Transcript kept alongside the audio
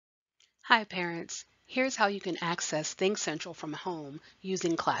Hi parents, here's how you can access ThinkCentral from home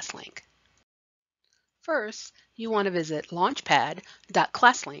using ClassLink. First, you want to visit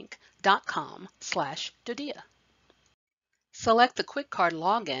launchpad.classlink.com/Dodia. Select the Quick Card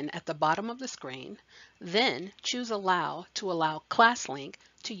login at the bottom of the screen, then choose Allow to allow ClassLink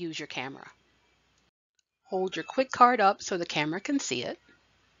to use your camera. Hold your Quick Card up so the camera can see it,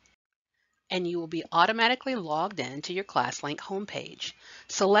 and you will be automatically logged in to your ClassLink homepage.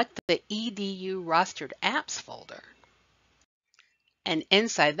 Select the EDU Rostered Apps folder, and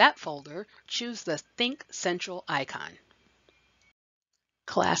inside that folder, choose the Think Central icon.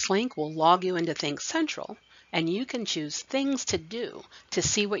 ClassLink will log you into Think Central, and you can choose Things to Do to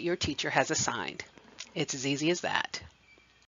see what your teacher has assigned. It's as easy as that.